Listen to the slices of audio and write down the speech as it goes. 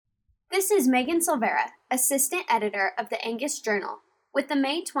This is Megan Silvera, Assistant Editor of the Angus Journal, with the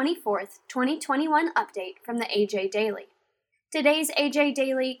May 24th, 2021 update from the AJ Daily. Today's AJ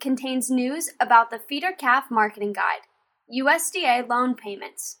Daily contains news about the Feeder Calf Marketing Guide, USDA loan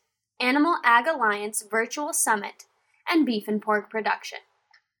payments, Animal Ag Alliance Virtual Summit, and beef and pork production.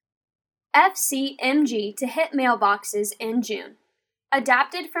 FCMG to hit mailboxes in June,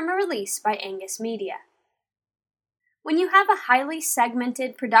 adapted from a release by Angus Media. When you have a highly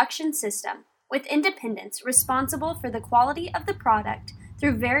segmented production system with independents responsible for the quality of the product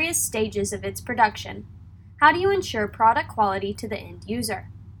through various stages of its production, how do you ensure product quality to the end user?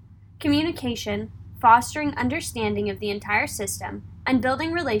 Communication, fostering understanding of the entire system, and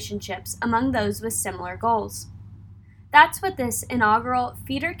building relationships among those with similar goals. That's what this inaugural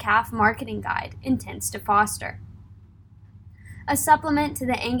Feeder Calf Marketing Guide intends to foster. A supplement to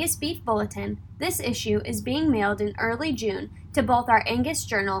the Angus Beef Bulletin, this issue is being mailed in early June to both our Angus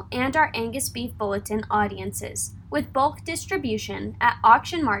Journal and our Angus Beef Bulletin audiences, with bulk distribution at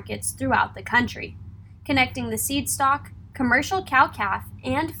auction markets throughout the country, connecting the seed stock, commercial cow-calf,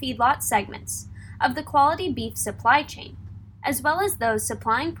 and feedlot segments of the quality beef supply chain, as well as those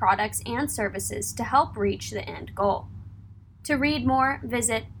supplying products and services to help reach the end goal. To read more,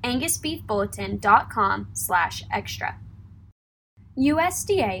 visit angusbeefbulletin.com/extra.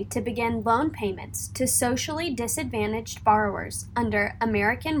 USDA to begin loan payments to socially disadvantaged borrowers under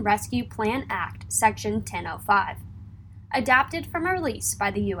American Rescue Plan Act, Section 1005, adapted from a release by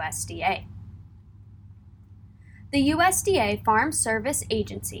the USDA. The USDA Farm Service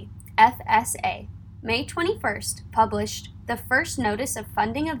Agency, FSA, May 21st published the first Notice of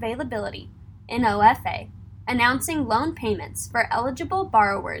Funding Availability, NOFA, announcing loan payments for eligible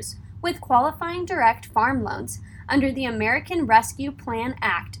borrowers with qualifying direct farm loans under the American Rescue Plan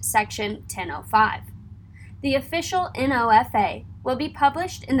Act, Section 1005. The official NOFA will be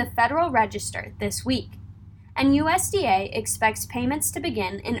published in the Federal Register this week, and USDA expects payments to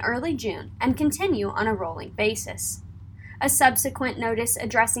begin in early June and continue on a rolling basis. A subsequent notice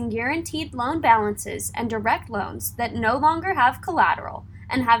addressing guaranteed loan balances and direct loans that no longer have collateral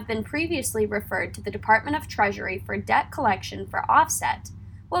and have been previously referred to the Department of Treasury for debt collection for offset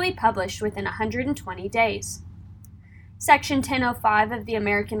will be published within 120 days. Section 1005 of the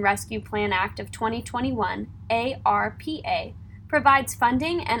American Rescue Plan Act of 2021, ARPA, provides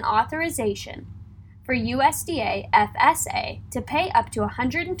funding and authorization for USDA FSA to pay up to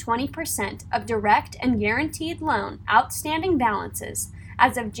 120% of direct and guaranteed loan outstanding balances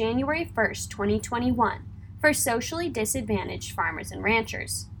as of January 1st, 2021 for socially disadvantaged farmers and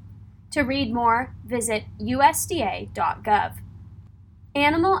ranchers. To read more, visit usda.gov.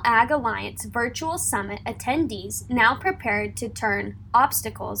 Animal Ag Alliance Virtual Summit attendees now prepared to turn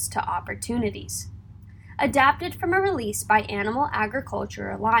obstacles to opportunities. Adapted from a release by Animal Agriculture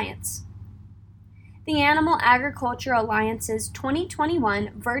Alliance. The Animal Agriculture Alliance's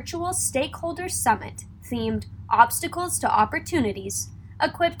 2021 Virtual Stakeholder Summit, themed Obstacles to Opportunities,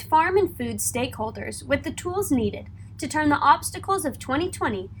 equipped farm and food stakeholders with the tools needed to turn the obstacles of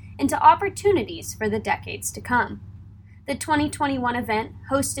 2020 into opportunities for the decades to come. The 2021 event,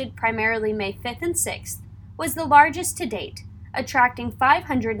 hosted primarily May 5th and 6th, was the largest to date, attracting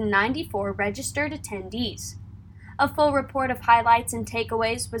 594 registered attendees. A full report of highlights and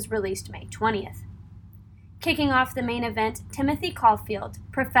takeaways was released May 20th. Kicking off the main event, Timothy Caulfield,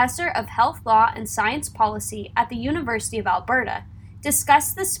 Professor of Health Law and Science Policy at the University of Alberta,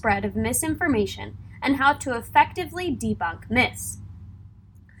 discussed the spread of misinformation and how to effectively debunk myths.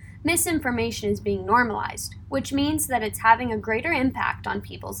 Misinformation is being normalized, which means that it's having a greater impact on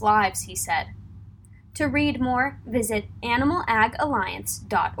people's lives, he said. To read more, visit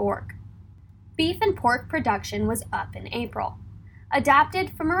animalagalliance.org. Beef and pork production was up in April.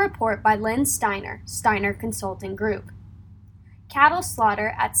 Adapted from a report by Lynn Steiner, Steiner Consulting Group. Cattle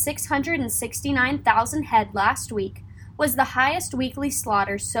slaughter at 669,000 head last week was the highest weekly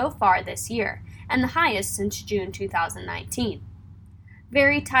slaughter so far this year, and the highest since June 2019.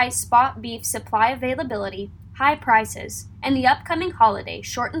 Very tight spot beef supply availability, high prices, and the upcoming holiday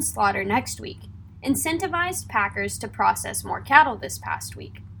shortened slaughter next week incentivized packers to process more cattle this past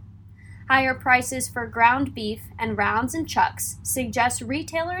week. Higher prices for ground beef and rounds and chucks suggest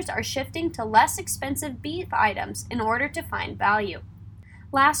retailers are shifting to less expensive beef items in order to find value.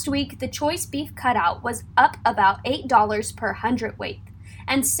 Last week, the choice beef cutout was up about $8 per hundredweight,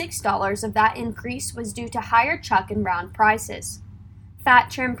 and $6 of that increase was due to higher chuck and round prices.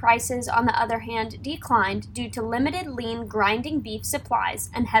 Fat trim prices, on the other hand, declined due to limited lean grinding beef supplies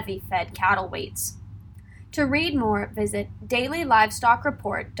and heavy-fed cattle weights. To read more, visit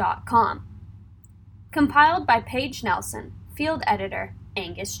dailylivestock.report.com. Compiled by Paige Nelson, field editor,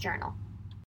 Angus Journal.